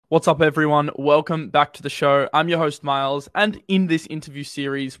What's up, everyone? Welcome back to the show. I'm your host, Miles, and in this interview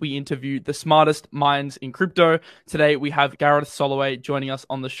series, we interview the smartest minds in crypto. Today, we have Gareth Soloway joining us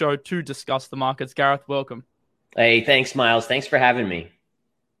on the show to discuss the markets. Gareth, welcome. Hey, thanks, Miles. Thanks for having me.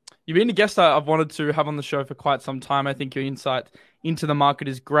 You've been a guest I've wanted to have on the show for quite some time. I think your insight into the market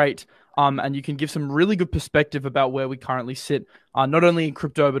is great, and you can give some really good perspective about where we currently sit, not only in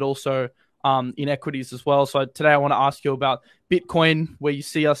crypto, but also in equities as well. So today I want to ask you about Bitcoin, where you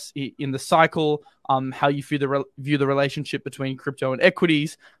see us in the cycle, how you view the relationship between crypto and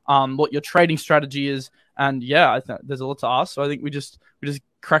equities, what your trading strategy is, and yeah, I think there's a lot to ask. So I think we just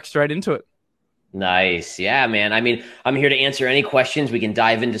crack straight into it. Nice. Yeah, man. I'm here to answer any questions. We can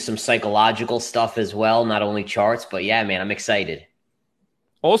dive into some psychological stuff as well, not only charts, but yeah, man, I'm excited.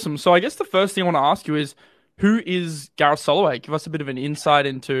 Awesome. So I guess the first thing I want to ask you is, who is Gareth Soloway? Give us a bit of an insight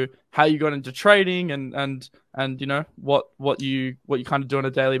into how you got into trading and what you kind of do on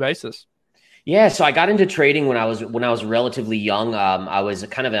a daily basis. Yeah, so I got into trading when I was relatively young. I was a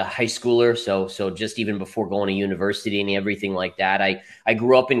kind of a high schooler, so just even before going to university and everything like that. I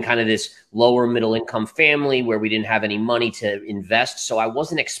grew up in kind of this lower middle income family where we didn't have any money to invest, so I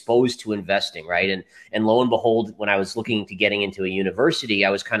wasn't exposed to investing, right? And lo and behold, when I was looking to getting into a university,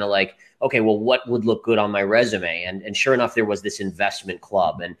 I was kind of like, okay, well, what would look good on my resume? And sure enough, there was this investment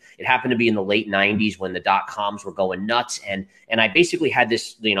club, and it happened to be in the late '90s when the dot coms were going nuts, and I basically had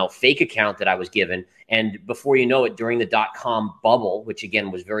this fake account that I was given, and before you know it, during the dot com bubble, which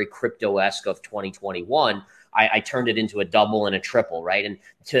again was very crypto-esque of 2021. I turned it into a double and a triple, right? And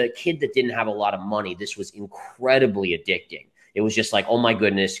to a kid that didn't have a lot of money, this was incredibly addicting. It was just like, oh my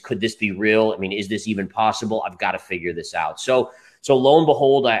goodness, could this be real? I mean, is this even possible? I've got to figure this out. So lo and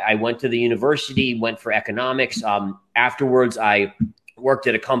behold, I went to the university, went for economics. Afterwards, I worked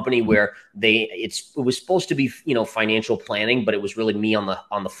at a company where it was supposed to be financial planning, but it was really me on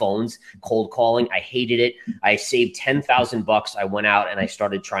the phones cold calling. I hated it. I saved $10,000. I went out and I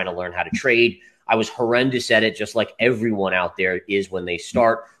started trying to learn how to trade. I was horrendous at it, just like everyone out there is when they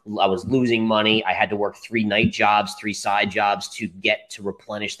start. I was losing money. I had to work 3 night jobs, 3 side jobs to get to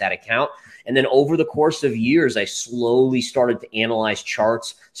replenish that account. And then over the course of years, I slowly started to analyze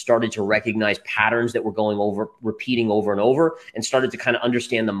charts, started to recognize patterns that were repeating over and over, and started to kind of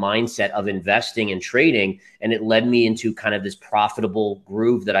understand the mindset of investing and trading. And it led me into kind of this profitable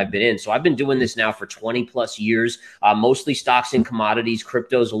groove that I've been in. So I've been doing this now for 20 plus years, mostly stocks and commodities.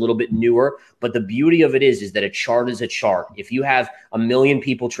 Crypto is a little bit newer, but the beauty of it is that a chart is a chart. If you have a million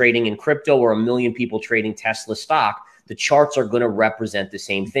people trading in crypto or a million people trading Tesla stock, the charts are going to represent the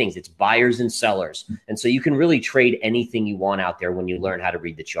same things. It's buyers and sellers. And so you can really trade anything you want out there when you learn how to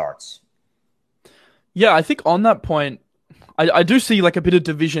read the charts. Yeah, I think on that point, I do see like a bit of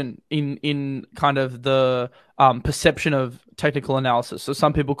division in kind of the perception of technical analysis. So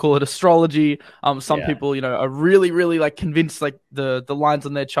some people call it astrology. Some Yeah. people, are really, really like convinced like the lines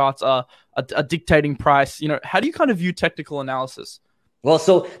on their charts are dictating price. How do you kind of view technical analysis? Well,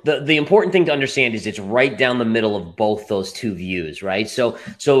 so the important thing to understand is it's right down the middle of both those two views, right? So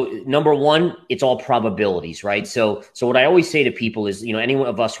number one, it's all probabilities, right? So what I always say to people is, any one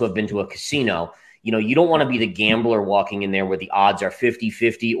of us who have been to a casino, you don't want to be the gambler walking in there where the odds are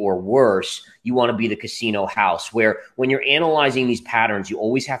 50-50 or worse. You want to be the casino house where when you're analyzing these patterns, you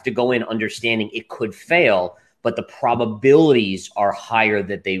always have to go in understanding it could fail, but the probabilities are higher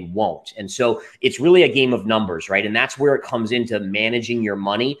that they won't. And so it's really a game of numbers, right? And that's where it comes into managing your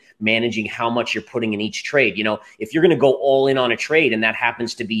money, managing how much you're putting in each trade. If you're going to go all in on a trade and that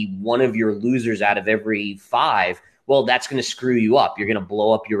happens to be one of your losers out of every 5, well, that's going to screw you up. You're going to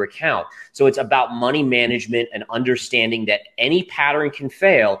blow up your account. So it's about money management and understanding that any pattern can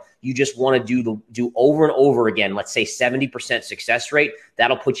fail. You just want to do over and over again. Let's say 70% success rate.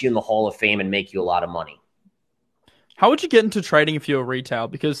 That'll put you in the Hall of Fame and make you a lot of money. How would you get into trading if you're retail?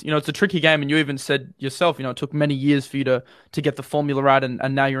 Because, it's a tricky game, and you even said yourself, it took many years for you to get the formula right,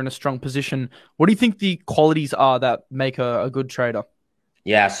 and now you're in a strong position. What do you think the qualities are that make a good trader?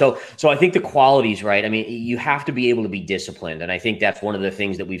 Yeah, so I think the qualities, right? I mean, you have to be able to be disciplined, and I think that's one of the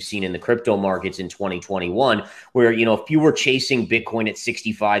things that we've seen in the crypto markets in 2021, where if you were chasing Bitcoin at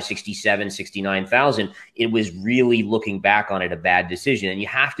 65, 67, 69,000, it was really looking back on it a bad decision. And you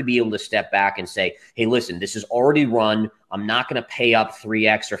have to be able to step back and say, hey, listen, this is already run. I'm not going to pay up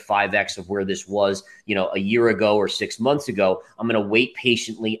 3x or 5x of where this was, a year ago or 6 months ago. I'm going to wait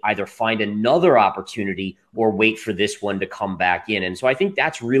patiently, either find another opportunity or wait for this one to come back in. And so I think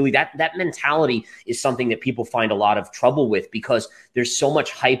that's really that mentality is something that people find a lot of trouble with because there's so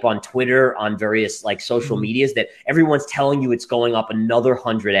much hype on Twitter, on various like social medias that everyone's telling you it's going up another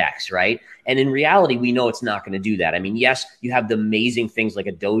 100x, right? And in reality, we know it's not going to do that. I mean, yes, you have the amazing things like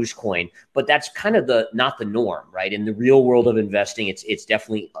a Dogecoin, but that's kind of not the norm, right? In the real world of investing, it's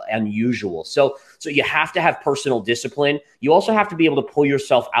definitely unusual. So you have to have personal discipline. You also have to be able to pull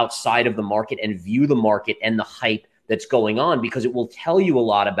yourself outside of the market and view the market and the hype that's going on, because it will tell you a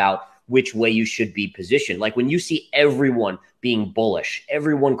lot about which way you should be positioned. Like when you see everyone being bullish,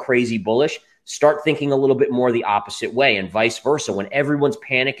 everyone crazy bullish, start thinking a little bit more the opposite way, and vice versa. When everyone's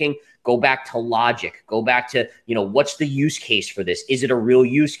panicking, go back to logic, go back to, what's the use case for this? Is it a real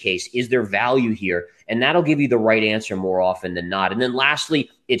use case? Is there value here? And that'll give you the right answer more often than not. And then lastly,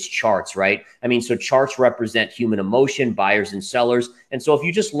 it's charts, right? I mean, so charts represent human emotion, buyers and sellers. And so if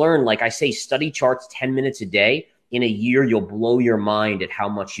you just learn, like I say, study charts 10 minutes a day, in a year, you'll blow your mind at how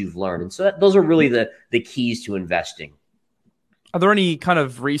much you've learned. And so those are really the keys to investing. Are there any kind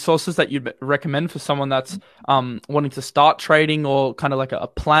of resources that you'd recommend for someone that's wanting to start trading, or kind of like a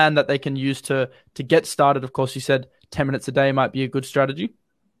plan that they can use to get started? Of course, you said 10 minutes a day might be a good strategy.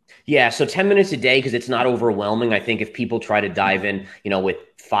 Yeah, so 10 minutes a day, because it's not overwhelming. I think if people try to dive in, with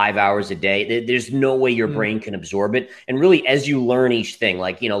 5 hours a day, there's no way your brain can absorb it. And really, as you learn each thing,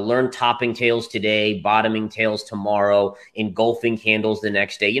 like, learn topping tails today, bottoming tails tomorrow, engulfing candles the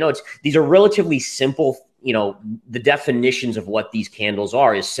next day. These are relatively simple. The definitions of what these candles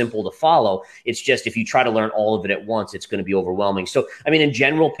are is simple to follow. It's just if you try to learn all of it at once, it's going to be overwhelming. So, I mean, in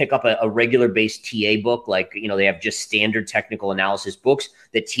general, pick up a regular based TA book. Like, they have just standard technical analysis books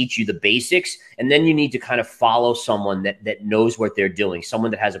that teach you the basics. And then you need to kind of follow someone that knows what they're doing, someone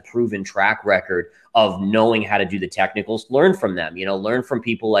that has a proven track record of knowing how to do the technicals. Learn from them, learn from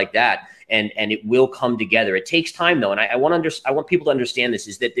people like that. And it will come together. It takes time though. And I want people to understand this,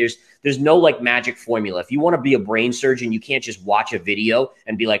 is that there's no like magic formula. If you want to be a brain surgeon, you can't just watch a video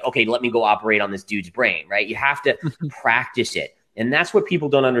and be like, okay, let me go operate on this dude's brain, right? You have to practice it. And that's what people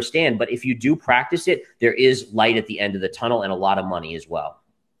don't understand. But if you do practice it, there is light at the end of the tunnel, and a lot of money as well.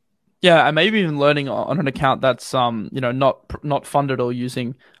 Yeah, and maybe even learning on an account that's not funded or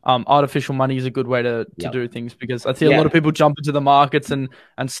using artificial money is a good way to do things, because I see a lot of people jump into the markets and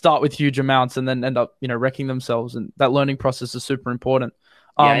start with huge amounts and then end up wrecking themselves, and that learning process is super important.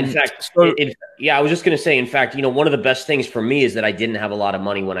 In fact, I was just going to say, in fact, one of the best things for me is that I didn't have a lot of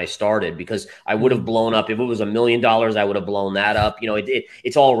money when I started, because I would have blown up. If it was $1 million, I would have blown that up.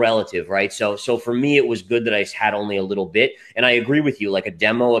 It's all relative, right? So for me, it was good that I had only a little bit. And I agree with you. Like a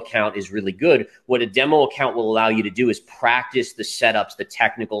demo account is really good. What a demo account will allow you to do is practice the setups, the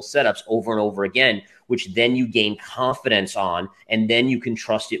technical setups over and over again, which then you gain confidence on, and then you can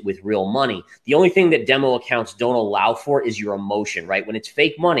trust it with real money. The only thing that demo accounts don't allow for is your emotion, right? When it's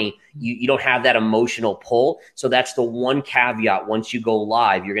fake money, you don't have that emotional pull. So that's the one caveat. Once you go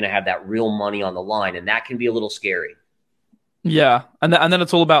live, you're going to have that real money on the line, and that can be a little scary. Yeah, and then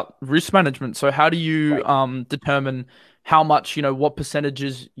it's all about risk management. So how do you determine how much, what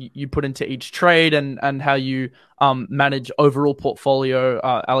percentages you put into each trade, and how you manage overall portfolio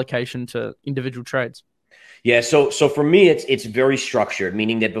allocation to individual trades? Yeah, so for me, it's very structured,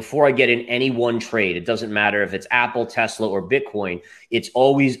 meaning that before I get in any one trade, it doesn't matter if it's Apple, Tesla, or Bitcoin, it's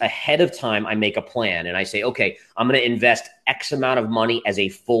always ahead of time I make a plan and I say, okay, I'm going to invest X amount of money as a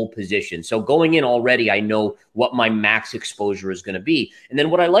full position. So going in already, I know what my max exposure is going to be. And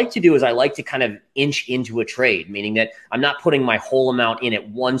then what I like to do is I like to kind of inch into a trade, meaning that I'm not putting my whole amount in at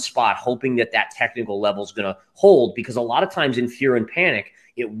one spot, hoping that technical level is going to hold, because a lot of times in fear and panic,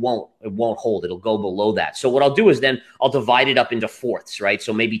 it won't hold. It'll go below that. So what I'll do is then I'll divide it up into fourths, right?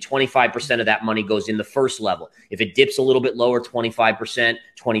 So maybe 25% of that money goes in the first level. If it dips a little bit lower, 25%,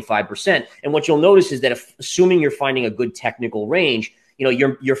 25%. And what you'll notice is that assuming you're finding a good technical range,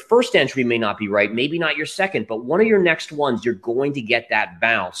 your first entry may not be right, maybe not your second, but one of your next ones, you're going to get that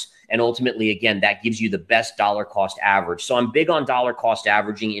bounce. And ultimately, again, that gives you the best dollar cost average. So I'm big on dollar cost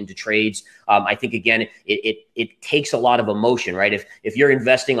averaging into trades. I think, again, it takes a lot of emotion, right? If you're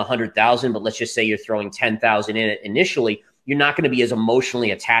investing 100,000, but let's just say you're throwing 10,000 in it initially, you're not going to be as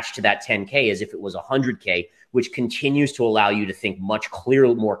emotionally attached to that 10K as if it was 100K, which continues to allow you to think more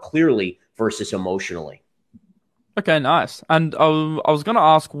clearly versus emotionally. Okay, nice. And I was going to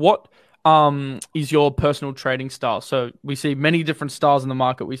ask, what is your personal trading style? So we see many different styles in the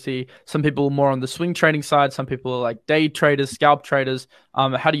market. We see some people more on the swing trading side. Some people are like day traders, scalp traders.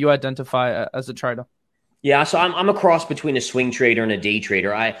 How do you identify as a trader? Yeah, so I'm a cross between a swing trader and a day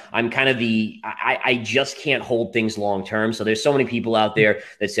trader. I'm kind of I just can't hold things long term. So there's so many people out there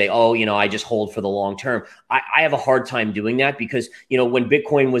that say, oh, I just hold for the long term. I have a hard time doing that because, when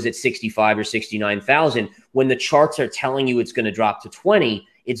Bitcoin was at 65 or 69,000, when the charts are telling you it's going to drop to 20,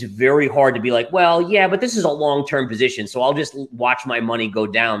 it's very hard to be like, well, yeah, but this is a long-term position, so I'll just watch my money go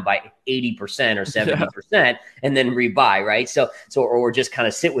down by 80% or 70% and then rebuy, right? Or just kind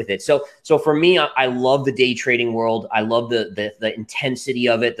of sit with it. So for me, I love the day trading world. I love the intensity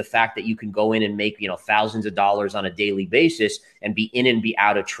of it, the fact that you can go in and make, thousands of dollars on a daily basis and be in and be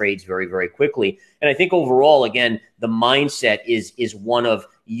out of trades very, very quickly. And I think overall, again, the mindset is one of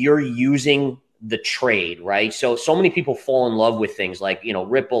you're using the trade, right? So many people fall in love with things like,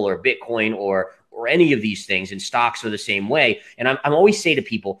 Ripple or Bitcoin or any of these things, and stocks are the same way. And I'm always say to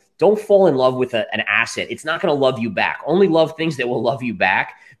people, don't fall in love with an asset. It's not going to love you back. Only love things that will love you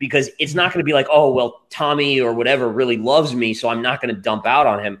back, because it's not going to be like, oh, well, Tommy or whatever really loves me, so I'm not going to dump out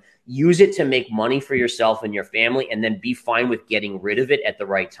on him. Use it to make money for yourself and your family, and then be fine with getting rid of it at the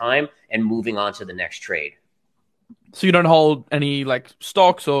right time and moving on to the next trade. So you don't hold any like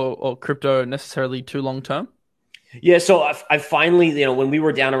stocks or crypto necessarily too long term? Yeah, so I finally, when we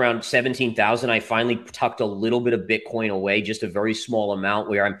were down around 17,000, I finally tucked a little bit of Bitcoin away, just a very small amount,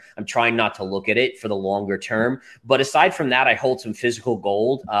 where I'm trying not to look at it for the longer term. But aside from that, I hold some physical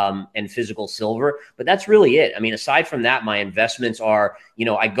gold and physical silver, but that's really it. I mean, aside from that, my investments are,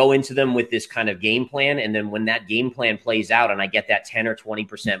 I go into them with this kind of game plan, and then when that game plan plays out and I get that 10 or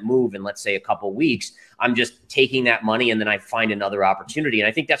 20% move in, let's say, a couple weeks, I'm just taking that money and then I find another opportunity. And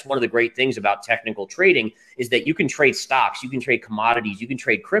I think that's one of the great things about technical trading, is that you can trade stocks, you can trade commodities, you can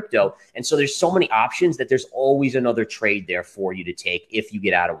trade crypto. And so there's so many options that there's always another trade there for you to take if you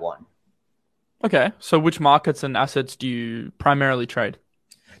get out of one. Okay. So which markets and assets do you primarily trade?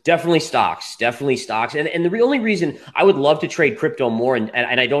 Definitely stocks, definitely stocks. And the only reason I would love to trade crypto more, and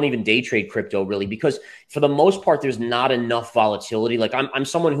I don't even day trade crypto really, because for the most part, there's not enough volatility. Like I'm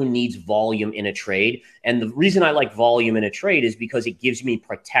someone who needs volume in a trade. And the reason I like volume in a trade is because it gives me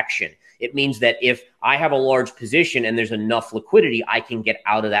protection. It means that if I have a large position and there's enough liquidity, I can get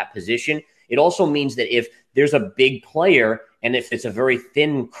out of that position. It also means that if there's a big player and if it's a very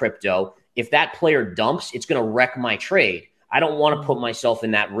thin crypto, if that player dumps, it's going to wreck my trade. I don't want to put myself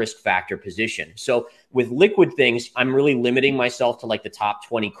in that risk factor position. So with liquid things, I'm really limiting myself to like the top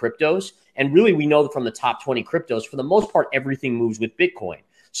 20 cryptos. And really, we know that from the top 20 cryptos, for the most part, everything moves with Bitcoin.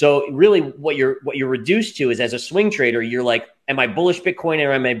 So really what you're reduced to is, as a swing trader, you're like, am I bullish Bitcoin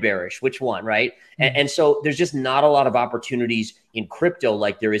or am I bearish? Which one, right? And so there's just not a lot of opportunities in crypto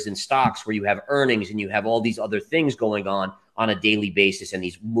like there is in stocks, where you have earnings and you have all these other things going on a daily basis and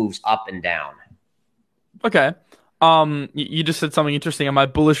these moves up and down. Okay. You just said something interesting. Am I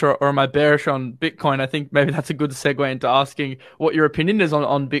bullish or am I bearish on Bitcoin? I think maybe that's a good segue into asking what your opinion is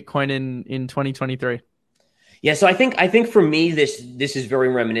on Bitcoin in 2023. Yeah, so I think for me, this is very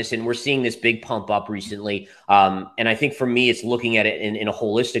reminiscent. We're seeing this big pump up recently, and I think for me, it's looking at it in a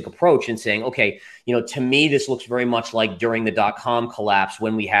holistic approach and saying, okay, to me, this looks very much like during the .com collapse,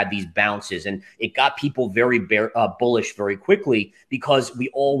 when we had these bounces, and it got people very bullish very quickly, because we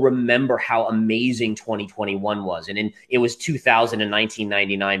all remember how amazing 2021 was, and it was 2000 and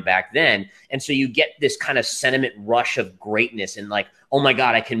 1999 back then, and so you get this kind of sentiment rush of greatness and like, oh my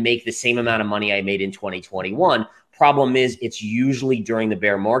God, I can make the same amount of money I made in 2021. Problem is, it's usually during the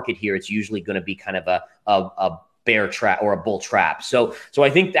bear market here, it's usually going to be kind of a bear trap or a bull trap. So I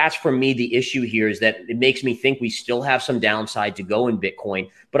think that's, for me, the issue here, is that it makes me think we still have some downside to go in Bitcoin.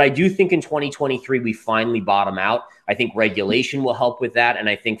 But I do think in 2023, we finally bottom out. I think regulation will help with that. And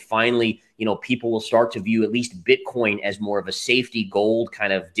I think finally, people will start to view at least Bitcoin as more of a safety gold,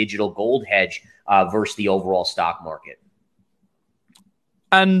 kind of digital gold hedge versus the overall stock market.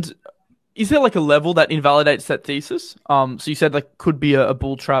 And is there like a level that invalidates that thesis? So you said like could be a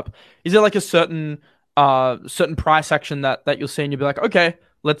bull trap. Is there like a certain price action that you'll see and you'll be like, okay,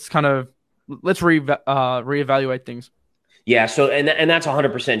 let's reevaluate things? Yeah, so and that's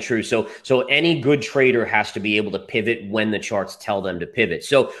 100% true. So any good trader has to be able to pivot when the charts tell them to pivot.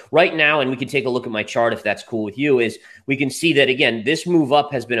 So right now, and we can take a look at my chart if that's cool with you, is we can see that, again, this move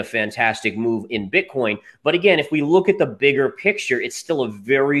up has been a fantastic move in Bitcoin. But again, if we look at the bigger picture, it's still a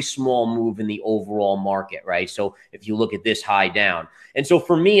very small move in the overall market, right? So if you look at this high down. And so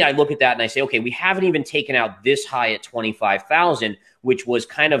for me, I look at that and I say, okay, we haven't even taken out this high at 25,000, which was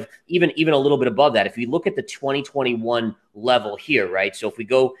kind of even a little bit above that. If we look at the 2021 level here, right? So if we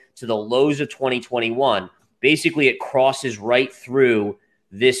go to the lows of 2021, basically it crosses right through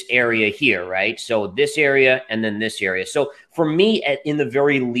this area here, right? So this area and then this area. So for me, in the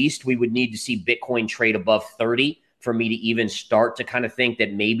very least, we would need to see Bitcoin trade above 30 for me to even start to kind of think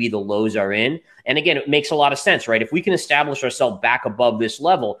that maybe the lows are in. And again, it makes a lot of sense, right? If we can establish ourselves back above this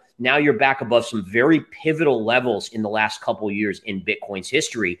level, now you're back above some very pivotal levels in the last couple of years in Bitcoin's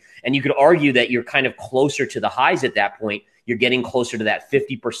history. And you could argue that you're kind of closer to the highs at that point. you're getting closer to that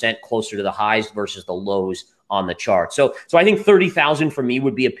 50% closer to the highs versus the lows on the chart. So I think 30,000 for me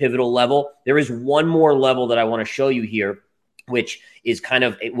would be a pivotal level. There is one more level that I want to show you here, which is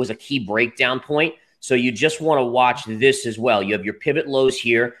it was a key breakdown point. So you just want to watch this as well. You have your pivot lows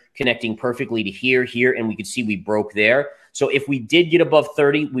here connecting perfectly to here, and we could see we broke there. So if we did get above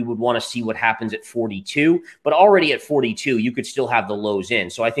 30, we would want to see what happens at 42. But already at 42, you could still have the lows in.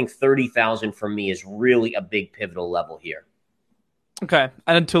 So I think 30,000 for me is really a big pivotal level here. Okay,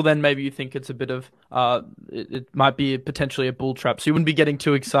 and until then, maybe you think it's a bit of it might be potentially a bull trap. So you wouldn't be getting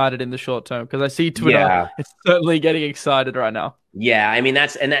too excited in the short term, because I see Twitter, it's certainly getting excited right now. Yeah, I mean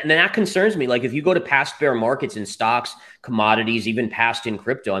that concerns me. Like if you go to past bear markets in stocks, commodities, even past in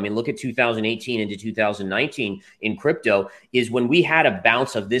crypto. I mean, look at 2018 into 2019 in crypto is when we had a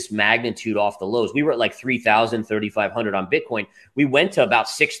bounce of this magnitude off the lows. We were at like 3,000, 3,500 on Bitcoin. We went to about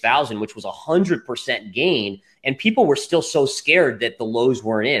 6,000, which was 100% gain. And people were still so scared that the lows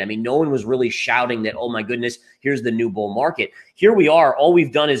weren't in. I mean, no one was really shouting that, oh my goodness, here's the new bull market. Here we are. All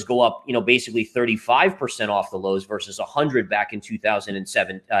we've done is go up, basically 35% off the lows versus 100 back in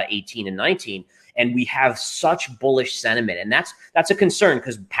 2007, 18 and 19. And we have such bullish sentiment. And that's a concern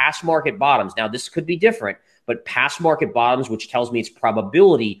because past market bottoms, now this could be different, but past market bottoms, which tells me it's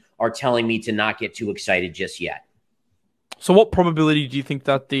probability, are telling me to not get too excited just yet. So what probability do you think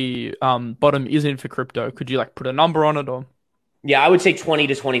that the bottom is in for crypto? Could you put a number on it or? Yeah, I would say 20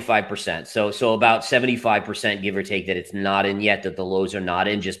 to 25%. So about 75%, give or take, that it's not in yet, that the lows are not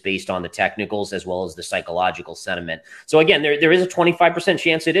in, just based on the technicals as well as the psychological sentiment. So again, there is a 25%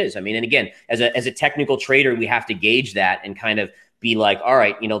 chance it is. I mean, and again, as a technical trader, we have to gauge that and kind of be like, all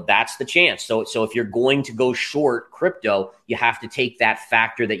right, that's the chance. So if you're going to go short crypto, you have to take that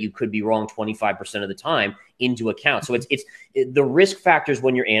factor that you could be wrong 25% of the time into account. So it's the risk factors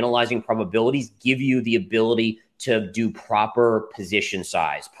when you're analyzing probabilities give you the ability to do proper position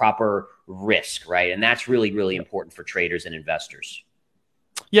size, proper risk, right? And that's really, really important for traders and investors.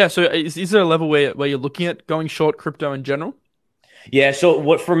 Yeah. So is there a level where you're looking at going short crypto in general? Yeah. So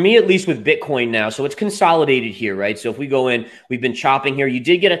what for me, at least with Bitcoin now, so it's consolidated here, right? So if we go in, we've been chopping here. You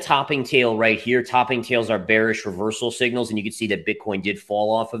did get a topping tail right here. Topping tails are bearish reversal signals. And you can see that Bitcoin did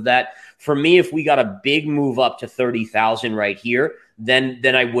fall off of that. For me, if we got a big move up to 30,000 right here, then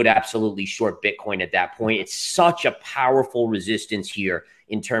I would absolutely short Bitcoin at that point. It's such a powerful resistance here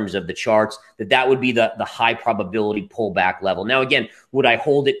in terms of the charts that would be the high probability pullback level. Now, again, would I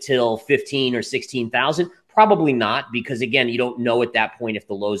hold it till 15 or 16,000? Probably not, because again, you don't know at that point if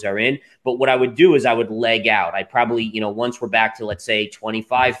the lows are in. But what I would do is I would leg out. I probably, once we're back to, let's say,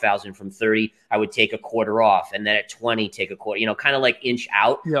 25,000 from 30, I would take a quarter off. And then at 20, take a quarter, kind of like inch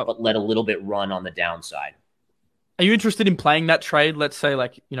out, but let a little bit run on the downside. Are you interested in playing that trade? Let's say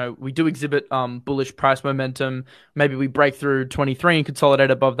we do exhibit bullish price momentum. Maybe we break through 23 and consolidate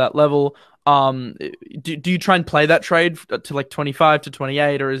above that level. Do you try and play that trade to 25 to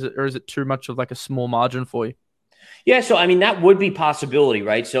 28, or is it too much of a small margin for you? Yeah, so I mean that would be possibility,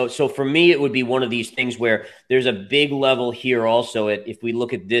 right? So for me, it would be one of these things where there's a big level here also. If we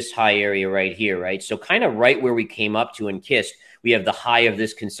look at this high area right here, right? So kind of right where we came up to and kissed, we have the high of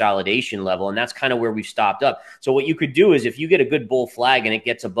this consolidation level, and that's kind of where we've stopped up. So what you could do is if you get a good bull flag and it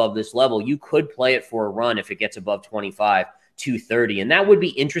gets above this level, you could play it for a run if it gets above 25. 230. And that would be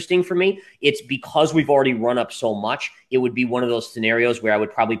interesting for me. It's because we've already run up so much. It would be one of those scenarios where I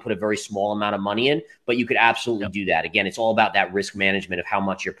would probably put a very small amount of money in, but you could absolutely do that. Again, it's all about that risk management of how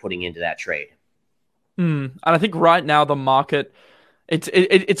much you're putting into that trade. And I think right now the market,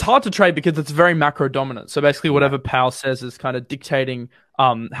 it's hard to trade because it's very macro dominant. So basically whatever Powell says is kind of dictating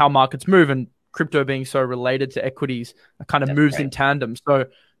how markets move, and crypto being so related to equities kind of moves in tandem. So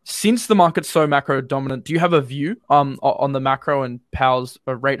since the market's so macro dominant, do you have a view on the macro and Powell's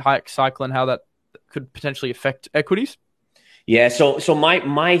rate hike cycle and how that could potentially affect equities? Yeah, so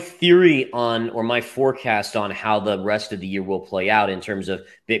my theory on, or my forecast on how the rest of the year will play out in terms of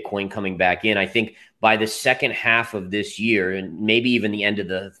Bitcoin coming back in, I think by the second half of this year, and maybe even the end of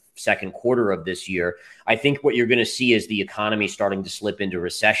the second quarter of this year, I think what you're going to see is the economy starting to slip into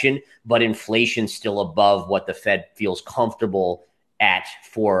recession, but inflation still above what the Fed feels comfortable at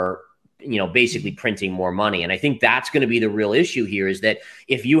for, basically printing more money. And I think that's going to be the real issue here, is that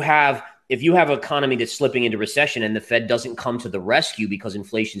if you have an economy that's slipping into recession and the Fed doesn't come to the rescue because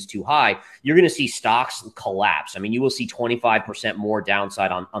inflation's too high, you're going to see stocks collapse. I mean, you will see 25% more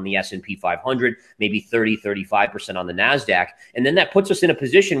downside on the S&P 500, maybe 35% on the NASDAQ. And then that puts us in a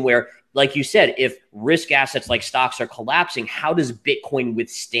position where, like you said, if risk assets like stocks are collapsing, how does Bitcoin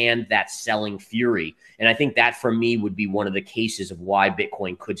withstand that selling fury? And I think that for me would be one of the cases of why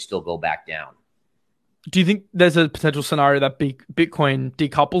Bitcoin could still go back down. Do you think there's a potential scenario that Bitcoin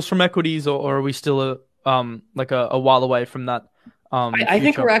decouples from equities, or are we still like a while away from that I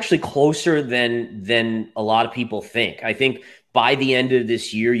think future? we're actually closer than a lot of people think. I think by the end of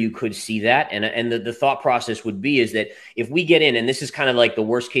this year, you could see that. And the thought process would be is that if we get in, and this is kind of like the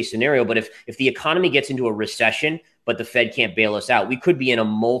worst case scenario, but if the economy gets into a recession, but the Fed can't bail us out, we could be in a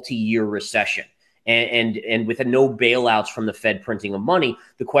multi-year recession. And with no bailouts from the Fed printing of money,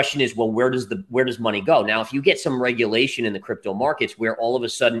 the question is, well, where does money go? Now, if you get some regulation in the crypto markets where all of a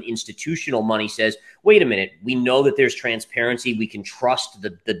sudden institutional money says, wait a minute, we know that there's transparency, we can trust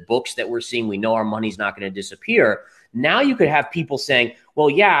the books that we're seeing, we know our money's not going to disappear. Now you could have people saying, well,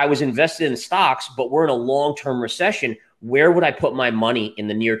 yeah, I was invested in stocks, but we're in a long-term recession. Where would I put my money in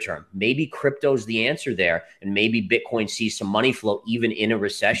the near term? Maybe crypto's the answer there, and maybe Bitcoin sees some money flow even in a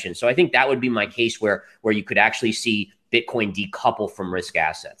recession. So I think that would be my case where you could actually see Bitcoin decouple from risk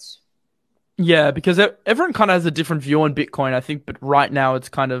assets. Yeah, because everyone kind of has a different view on Bitcoin, I think, but right now it's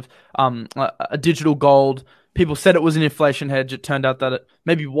kind of a digital gold. People said it was an inflation hedge. It turned out that it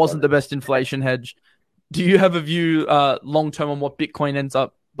maybe wasn't the best inflation hedge. Do you have a view long term on what Bitcoin ends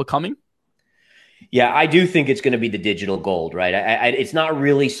up becoming? Yeah, I do think it's going to be the digital gold, right? It's not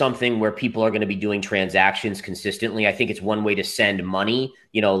really something where people are going to be doing transactions consistently. I think it's one way to send money,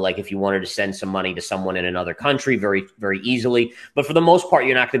 like if you wanted to send some money to someone in another country very, very easily. But for the most part,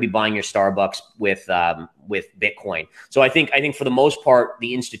 you're not going to be buying your Starbucks with Bitcoin. So I think for the most part,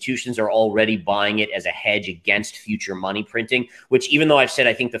 the institutions are already buying it as a hedge against future money printing, which even though I've said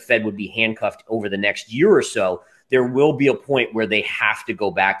I think the Fed would be handcuffed over the next year or so, there will be a point where they have to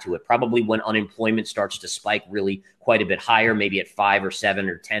go back to it, probably when unemployment starts to spike really quite a bit higher, maybe at 5 or 7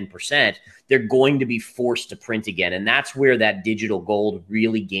 or 10%. They're going to be forced to print again. And that's where that digital gold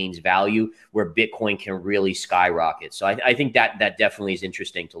really gains value, where Bitcoin can really skyrocket. So I think that definitely is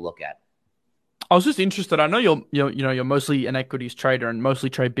interesting to look at. I was just interested. I know you're mostly an equities trader and mostly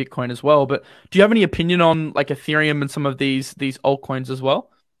trade Bitcoin as well, but do you have any opinion on like Ethereum and some of these altcoins as well?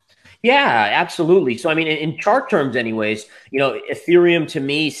 Yeah, absolutely. So, I mean, in chart terms, anyways, Ethereum to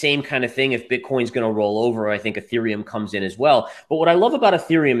me, same kind of thing. If Bitcoin's going to roll over, I think Ethereum comes in as well. But what I love about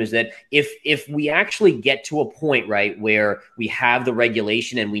Ethereum is that if we actually get to a point, right, where we have the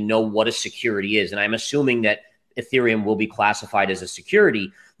regulation and we know what a security is, and I'm assuming that Ethereum will be classified as a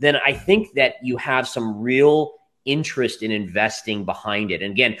security, then I think that you have some real interest in investing behind it.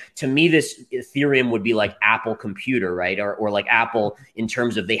 And again, to me, this Ethereum would be like Apple Computer, right? Or like Apple in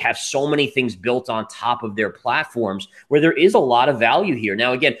terms of they have so many things built on top of their platforms where there is a lot of value here.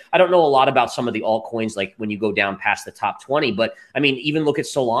 Now, again, I don't know a lot about some of the altcoins, like when you go down past the top 20, but I mean, even look at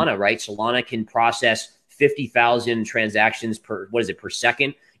Solana, right? Solana can process 50,000 transactions per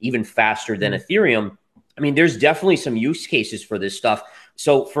second, even faster than Ethereum. I mean, there's definitely some use cases for this stuff.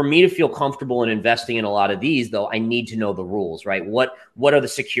 So for me to feel comfortable in investing in a lot of these, though, I need to know the rules, right? What are the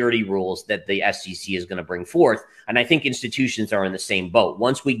security rules that the SEC is going to bring forth? And I think institutions are in the same boat.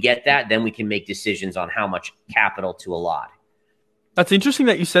 Once we get that, then we can make decisions on how much capital to allot. That's interesting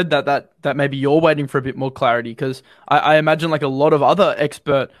that you said that maybe you're waiting for a bit more clarity because I imagine like a lot of other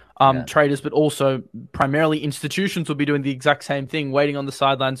expert Yeah. traders, but also primarily institutions will be doing the exact same thing, waiting on the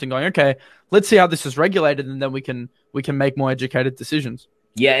sidelines and going, okay, let's see how this is regulated, and then we can make more educated decisions.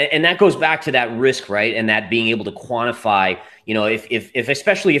 Yeah, and that goes back to that risk, right? And that being able to quantify, if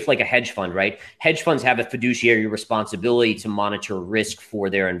especially if like a hedge fund, right? Hedge funds have a fiduciary responsibility to monitor risk for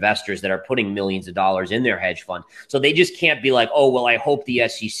their investors that are putting millions of dollars in their hedge fund. So they just can't be like, oh, well, I hope the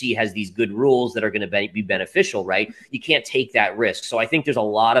SEC has these good rules that are going to be beneficial, right? You can't take that risk. So I think there's a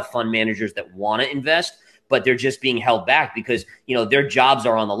lot of fund managers that want to invest, but they're just being held back because, their jobs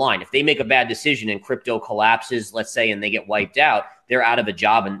are on the line. If they make a bad decision and crypto collapses, let's say, and they get wiped out, they're out of a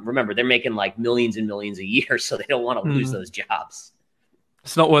job. And remember, they're making like millions and millions a year, so they don't want to lose those jobs.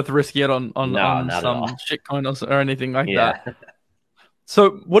 It's not worth risking it on No, not at some all. shitcoin or anything like Yeah. that.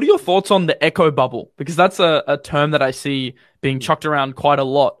 So, what are your thoughts on the echo bubble? Because that's a term that I see being chucked around quite a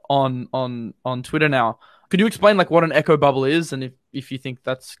lot on Twitter now. Could you explain like what an echo bubble is, and if you think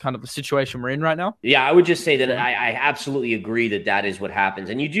that's kind of the situation we're in right now? Yeah, I would just say that I absolutely agree that is what happens.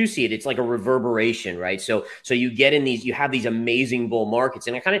 And you do see it. It's like a reverberation, right? So you get in you have these amazing bull markets.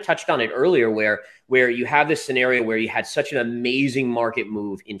 And I kind of touched on it earlier where you have this scenario where you had such an amazing market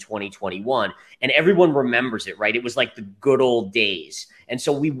move in 2021 and everyone remembers it, right? It was like the good old days. And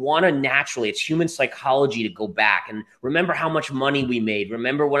so we want to naturally, it's human psychology to go back and remember how much money we made.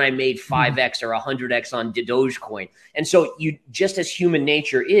 Remember when I made 5x or 100x on Dogecoin. And so you just as human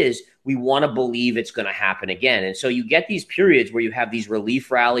nature is, we want to believe it's going to happen again. And so you get these periods where you have these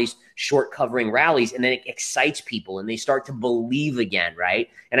relief rallies, short covering rallies, and then it excites people and they start to believe again, right?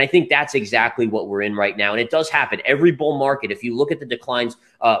 And I think that's exactly what we're in right now. And it does happen. Every bull market, if you look at the declines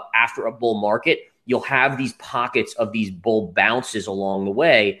after a bull market, you'll have these pockets of these bull bounces along the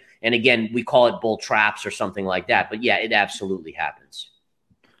way. And again, we call it bull traps or something like that. But yeah, it absolutely happens.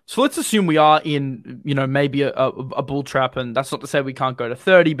 So let's assume we are in, maybe a bull trap, and that's not to say we can't go to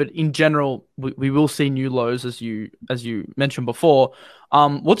 30, but in general, we will see new lows as you mentioned before.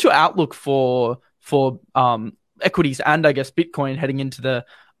 What's your outlook for equities and I guess Bitcoin heading into the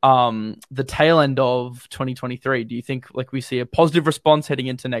tail end of 2023? Do you think like we see a positive response heading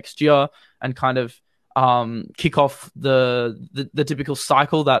into next year and kind of kick off the typical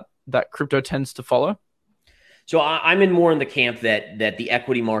cycle that crypto tends to follow? So I'm in more in the camp that the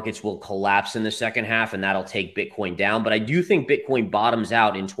equity markets will collapse in the second half, and that'll take Bitcoin down. But I do think Bitcoin bottoms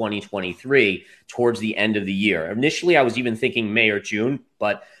out in 2023 towards the end of the year. Initially, I was even thinking May or June,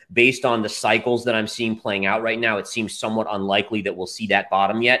 but based on the cycles that I'm seeing playing out right now, it seems somewhat unlikely that we'll see that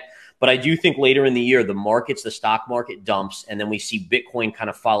bottom yet. But I do think later in the year, the stock market dumps, and then we see Bitcoin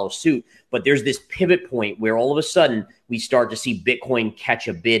kind of follow suit. But there's this pivot point where all of a sudden we start to see Bitcoin catch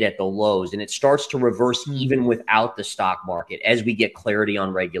a bid at the lows, and it starts to reverse even without the stock market as we get clarity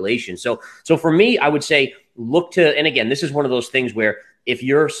on regulation. So for me, I would say and again, this is one of those things where if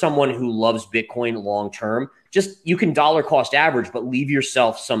you're someone who loves Bitcoin long term, you can dollar cost average, but leave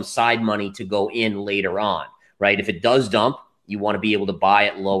yourself some side money to go in later on, right? If it does dump, you want to be able to buy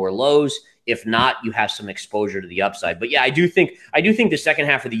at lower lows. If not, you have some exposure to the upside. But yeah, I do think the second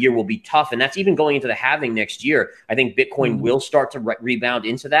half of the year will be tough, and that's even going into the halving next year. I think Bitcoin will start to rebound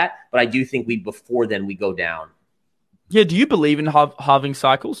into that, but I do think before then we go down. Yeah, do you believe in halving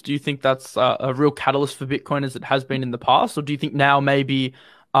cycles? Do you think that's a real catalyst for Bitcoin as it has been in the past, or do you think now maybe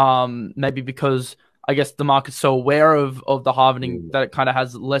because I guess the market's so aware of the halving that it kind of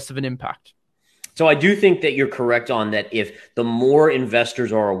has less of an impact? So I do think that you're correct on that. If the more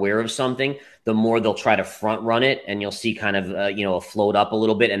investors are aware of something, the more they'll try to front run it, and you'll see kind of a float up a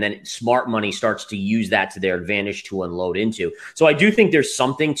little bit, and then smart money starts to use that to their advantage to unload into. So I do think there's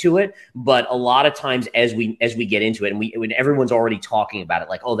something to it, but a lot of times as we get into it, and when everyone's already talking about it,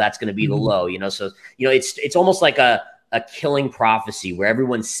 like, oh, that's going to be the low, so it's almost like a killing prophecy where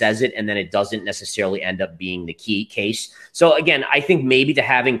everyone says it and then it doesn't necessarily end up being the key case. So again, I think maybe the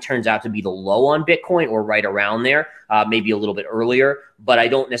halving turns out to be the low on Bitcoin or right around there, maybe a little bit earlier, but I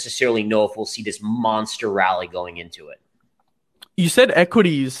don't necessarily know if we'll see this monster rally going into it. You said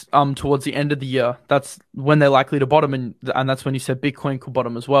equities towards the end of the year. That's when they're likely to bottom, and that's when you said Bitcoin could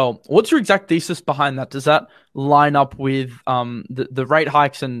bottom as well. What's your exact thesis behind that? Does that line up with the rate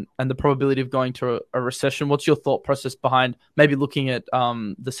hikes and the probability of going to a recession? What's your thought process behind maybe looking at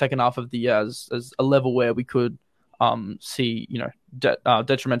the second half of the year as a level where we could see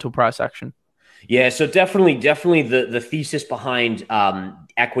detrimental price action? Yeah, so definitely the thesis behind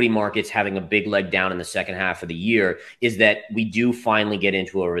equity markets having a big leg down in the second half of the year is that we do finally get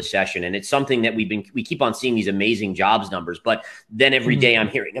into a recession. And it's something that we keep on seeing these amazing jobs numbers, but then every day I'm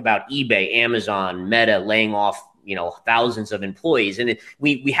hearing about eBay, Amazon, Meta laying off thousands of employees. And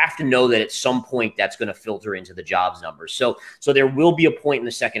we have to know that at some point that's going to filter into the jobs numbers. So there will be a point in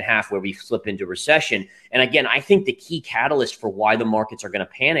the second half where we slip into recession. And again, I think the key catalyst for why the markets are going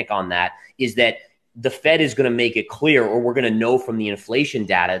to panic on that is that the Fed is going to make it clear, or we're going to know from the inflation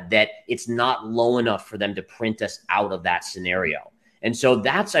data that it's not low enough for them to print us out of that scenario. And so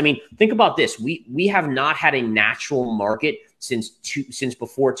think about this. We have not had a natural market since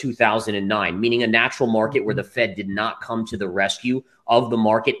before 2009, meaning a natural market where the Fed did not come to the rescue of the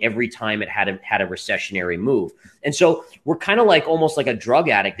market every time it had a recessionary move. And so we're kind of like almost like a drug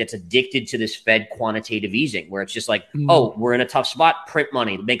addict that's addicted to this Fed quantitative easing, where it's just like, oh, we're in a tough spot, print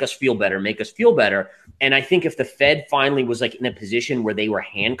money, make us feel better. And I think if the Fed finally was like in a position where they were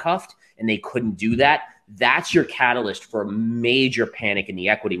handcuffed and they couldn't do that, that's your catalyst for a major panic in the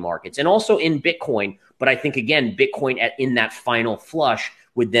equity markets and also in Bitcoin. But I think, again, Bitcoin in that final flush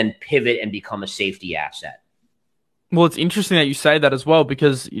would then pivot and become a safety asset. Well, it's interesting that you say that as well,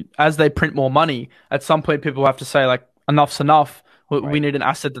 because as they print more money, at some point people have to say, like, enough's enough. We need an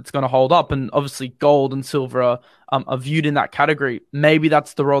asset that's going to hold up. And obviously gold and silver are viewed in that category. Maybe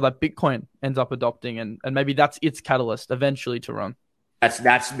that's the role that Bitcoin ends up adopting, and maybe that's its catalyst eventually to run.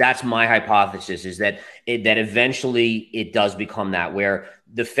 That's my hypothesis, is that eventually it does become that, where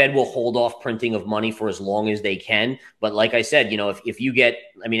the Fed will hold off printing of money for as long as they can. But like I said, if you get,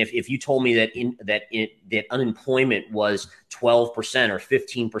 I mean, if you told me that unemployment was 12% or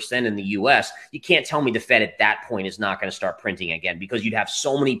 15% in the US, you can't tell me the Fed at that point is not going to start printing again, because you'd have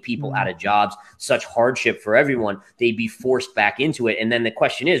so many people out of jobs, such hardship for everyone. They'd be forced back into it. And then the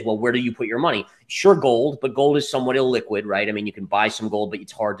question is, well, where do you put your money? Sure, gold, but gold is somewhat illiquid, right? I mean, you can buy some gold, but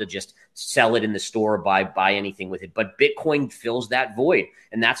it's hard to just sell it in the store or buy anything with it. But Bitcoin fills that void.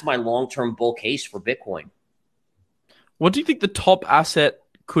 And that's my long-term bull case for Bitcoin. What do you think the top asset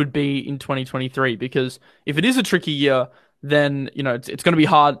could be in 2023? Because if it is a tricky year, then it's going to be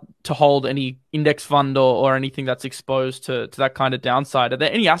hard to hold any index fund or anything that's exposed to that kind of downside. Are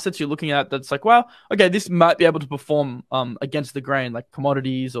there any assets you're looking at that's like, well, okay, this might be able to perform against the grain, like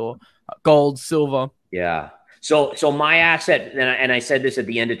commodities or gold, silver? Yeah. So my asset, and I said this at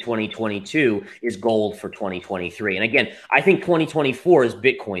the end of 2022, is gold for 2023. And again, I think 2024 is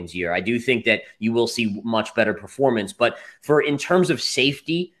Bitcoin's year. I do think that you will see much better performance. But in terms of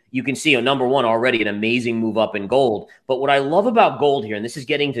safety, you can see, number one, already an amazing move up in gold. But what I love about gold here, and this is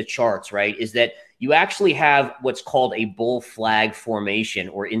getting to charts, right, is that you actually have what's called a bull flag formation,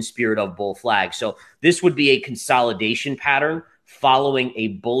 or in spirit of bull flag. So this would be a consolidation pattern following a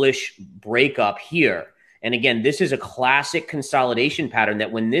bullish breakup here. And again, this is a classic consolidation pattern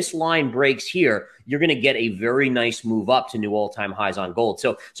that when this line breaks here, you're going to get a very nice move up to new all-time highs on gold.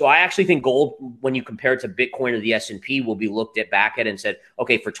 So I actually think gold, when you compare it to Bitcoin or the S&P, will be looked at back at and said,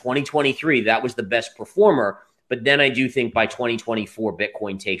 okay, for 2023, that was the best performer. But then I do think by 2024,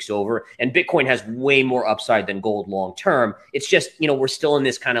 Bitcoin takes over, and Bitcoin has way more upside than gold long term. It's just, we're still in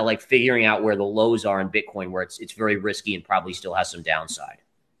this kind of like figuring out where the lows are in Bitcoin, where it's very risky and probably still has some downside.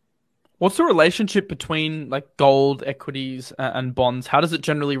 What's the relationship between like gold, equities, and bonds? How does it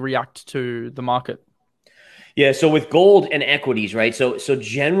generally react to the market? Yeah, so with gold and equities, right? So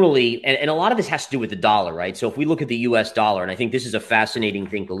generally, and a lot of this has to do with the dollar, right? So if we look at the US dollar, and I think this is a fascinating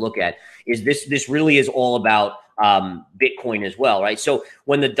thing to look at, is this really is all about Bitcoin as well, right? So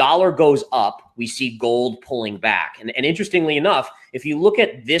when the dollar goes up, we see gold pulling back. And interestingly enough, if you look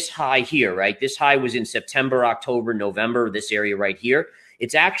at this high here, right? This high was in September, October, November, this area right here.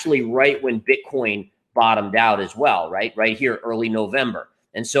 It's actually right when Bitcoin bottomed out as well, right? Right here, early November.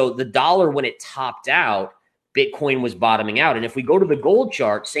 And so the dollar, when it topped out, Bitcoin was bottoming out. And if we go to the gold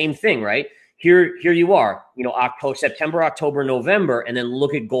chart, same thing, right? Here you are, September, October, November, and then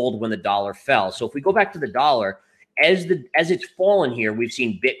look at gold when the dollar fell. So if we go back to the dollar, as it's fallen here, we've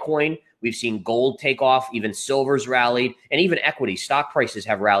seen Bitcoin, we've seen gold take off, even silver's rallied, and even equity stock prices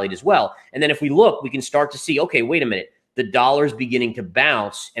have rallied as well. And then if we look, we can start to see, okay, wait a minute. The dollar's beginning to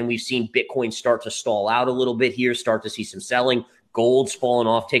bounce, and we've seen Bitcoin start to stall out a little bit here, start to see some selling. Gold's fallen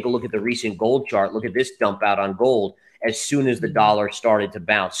off. Take a look at the recent gold chart. Look at this dump out on gold as soon as the dollar started to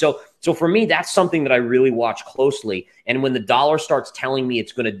bounce. So for me, that's something that I really watch closely. And when the dollar starts telling me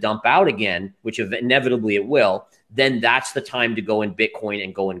it's going to dump out again, which inevitably it will, then that's the time to go in Bitcoin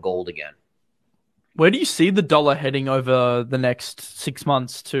and go in gold again. Where do you see the dollar heading over the next 6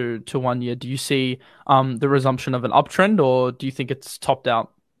 months to 1 year? Do you see the resumption of an uptrend, or do you think it's topped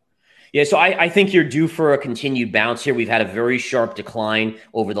out? Yeah, so I think you're due for a continued bounce here. We've had a very sharp decline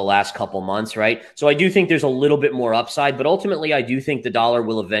over the last couple months, right? So I do think there's a little bit more upside, but ultimately I do think the dollar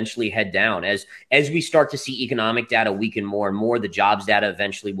will eventually head down as we start to see economic data weaken more and more. The jobs data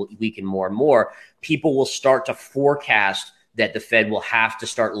eventually will weaken more and more. People will start to forecast that the Fed will have to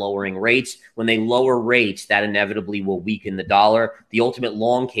start lowering rates. When they lower rates, that inevitably will weaken the dollar. The ultimate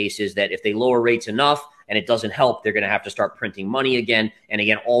long case is that if they lower rates enough and it doesn't help, they're going to have to start printing money again. And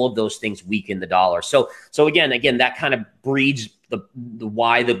again, all of those things weaken the dollar. So again, that kind of breeds the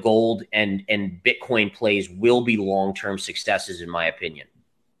why the gold and Bitcoin plays will be long-term successes, in my opinion.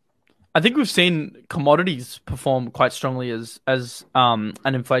 I think we've seen commodities perform quite strongly as an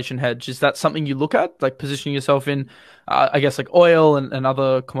inflation hedge. Is that something you look at, like positioning yourself in, I guess, like oil and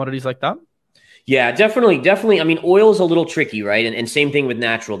other commodities like that? Yeah, definitely. I mean, oil is a little tricky, right? And same thing with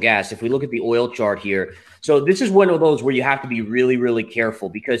natural gas. If we look at the oil chart here, so this is one of those where you have to be really, really careful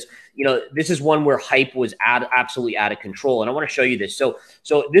because, this is one where hype was absolutely out of control. And I want to show you this. So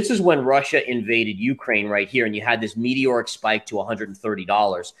this is when Russia invaded Ukraine right here, and you had this meteoric spike to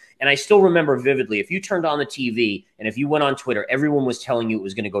 $130. And I still remember vividly, if you turned on the TV and if you went on Twitter, everyone was telling you it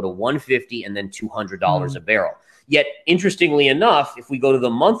was going to go to $150 and then $200 a barrel. Yet, interestingly enough, if we go to the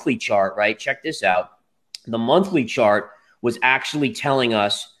monthly chart, right, check this out. The monthly chart was actually telling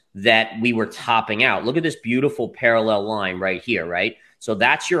us that we were topping out. Look at this beautiful parallel line right here, right? So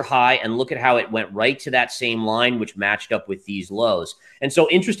that's your high. And look at how it went right to that same line, which matched up with these lows. And so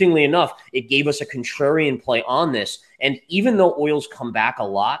interestingly enough, it gave us a contrarian play on this. And even though oil's come back a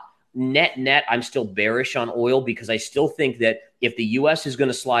lot, net, I'm still bearish on oil because I still think that if the U.S. is going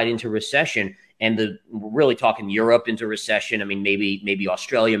to slide into recession, and we're really talking Europe into recession, I mean, maybe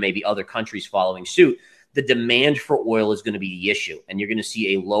Australia, maybe other countries following suit, the demand for oil is going to be the issue. And you're going to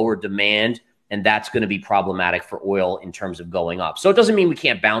see a lower demand, and that's going to be problematic for oil in terms of going up. So it doesn't mean we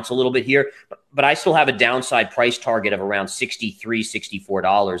can't bounce a little bit here, but I still have a downside price target of around $63,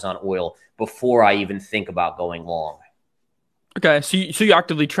 $64 on oil before I even think about going long. Okay, so you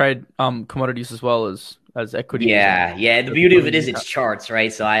actively trade commodities as well as equities. Yeah. The beauty of it is it's charts,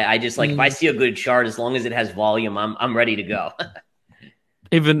 right? So I just like if I see a good chart, as long as it has volume, I'm ready to go.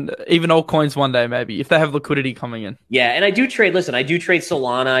 Even altcoins one day, maybe, if they have liquidity coming in. Yeah, and I do trade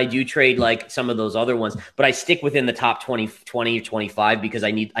Solana, I do trade like some of those other ones, but I stick within the top 20 or 25 because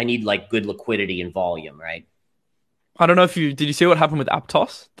I need like good liquidity and volume, right? I don't know if did you see what happened with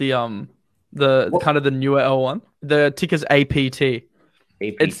Aptos? The kind of the newer L1. The ticker's APT.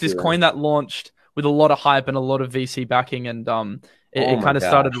 It's this coin that launched with a lot of hype and a lot of VC backing, and it kind of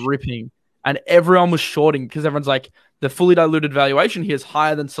started ripping, and everyone was shorting because everyone's like, the fully diluted valuation here is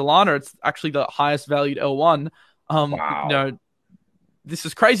higher than Solana. It's actually the highest valued L1. Wow. This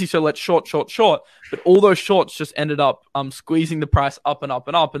is crazy. So let's short. But all those shorts just ended up squeezing the price up and up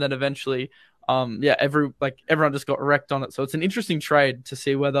and up, and then eventually, everyone just got wrecked on it. So it's an interesting trade to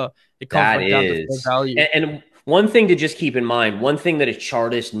see whether it comes back down to fair value. And one thing to just keep in mind, one thing that a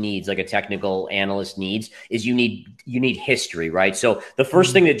chartist needs, like a technical analyst needs, is you need history, right? So the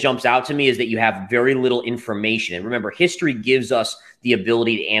first thing that jumps out to me is that you have very little information. And remember, history gives us the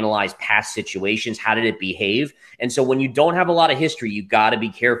ability to analyze past situations. How did it behave? And so when you don't have a lot of history, you got to be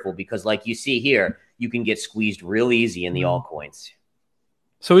careful because like you see here, you can get squeezed real easy in the altcoins.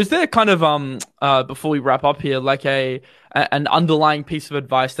 So is there kind of before we wrap up here, like an underlying piece of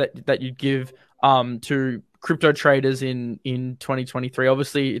advice that you'd give to crypto traders in 2023?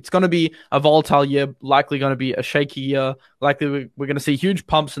 Obviously, it's going to be a volatile year, likely going to be a shaky year. Likely we're going to see huge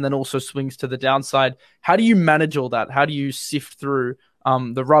pumps and then also swings to the downside. How do you manage all that? How do you sift through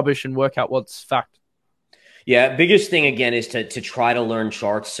the rubbish and work out what's fact? Yeah, biggest thing again is to try to learn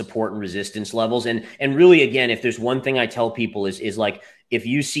charts, support and resistance levels. And really, again, if there's one thing I tell people is like, if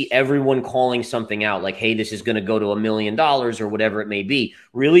you see everyone calling something out like, hey, this is going to go to $1 million or whatever it may be,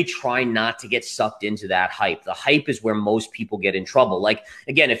 really try not to get sucked into that hype. The hype is where most people get in trouble. Like,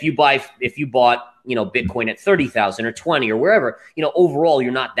 again, if you bought, Bitcoin at 30,000 or 20 or wherever, overall,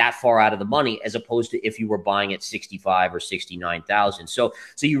 you're not that far out of the money as opposed to if you were buying at 65 or 69,000. So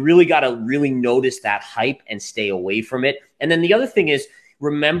you really got to really notice that hype and stay away from it. And then the other thing is,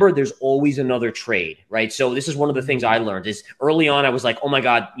 remember, there's always another trade, right? So this is one of the things I learned is early on, I was like, oh my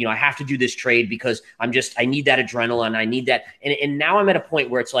God, I have to do this trade because I need that adrenaline. I need that. And now I'm at a point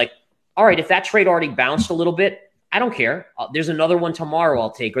where it's like, all right, if that trade already bounced a little bit, I don't care. There's another one tomorrow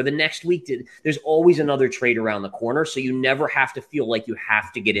I'll take, or the next week. There's always another trade around the corner. So you never have to feel like you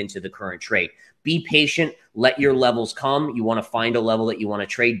have to get into the current trade. Be patient. Let your levels come. You want to find a level that you want to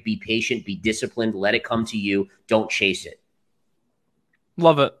trade. Be patient. Be disciplined. Let it come to you. Don't chase it.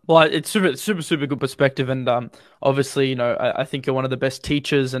 Love it. Well, it's super good perspective, and obviously, I think you're one of the best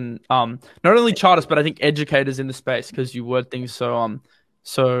teachers, and not only chartists, but I think educators in the space because you word things so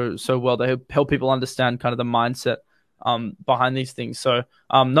well. They help people understand kind of the mindset behind these things. So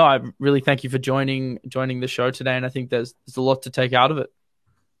no, I really thank you for joining the show today, and I think there's a lot to take out of it.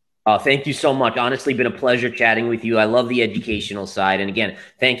 Thank you so much. Honestly, been a pleasure chatting with you. I love the educational side, and again,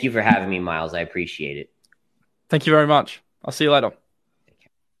 thank you for having me, Miles. I appreciate it. Thank you very much. I'll see you later.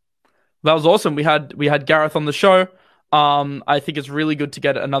 That was awesome. We had Gareth on the show. I think it's really good to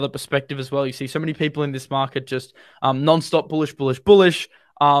get another perspective as well. You see so many people in this market just nonstop bullish.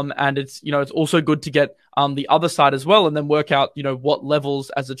 And it's also good to get the other side as well, and then work out what levels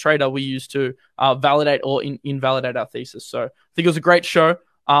as a trader we use to validate or invalidate our thesis. So I think it was a great show.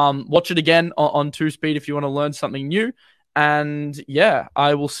 Watch it again on 2Speed if you want to learn something new. And yeah,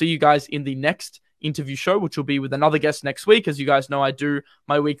 I will see you guys in the next interview show, which will be with another guest next week. As you guys know, I do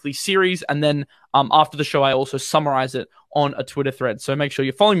my weekly series, and then after the show, I also summarize it on a Twitter thread. So make sure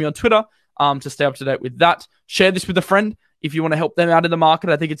you're following me on Twitter to stay up to date with that. Share this with a friend if you want to help them out in the market.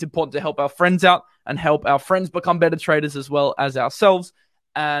 I think it's important to help our friends out and help our friends become better traders as well as ourselves.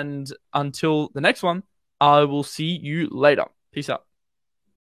 And until the next one, I will see you later. Peace out.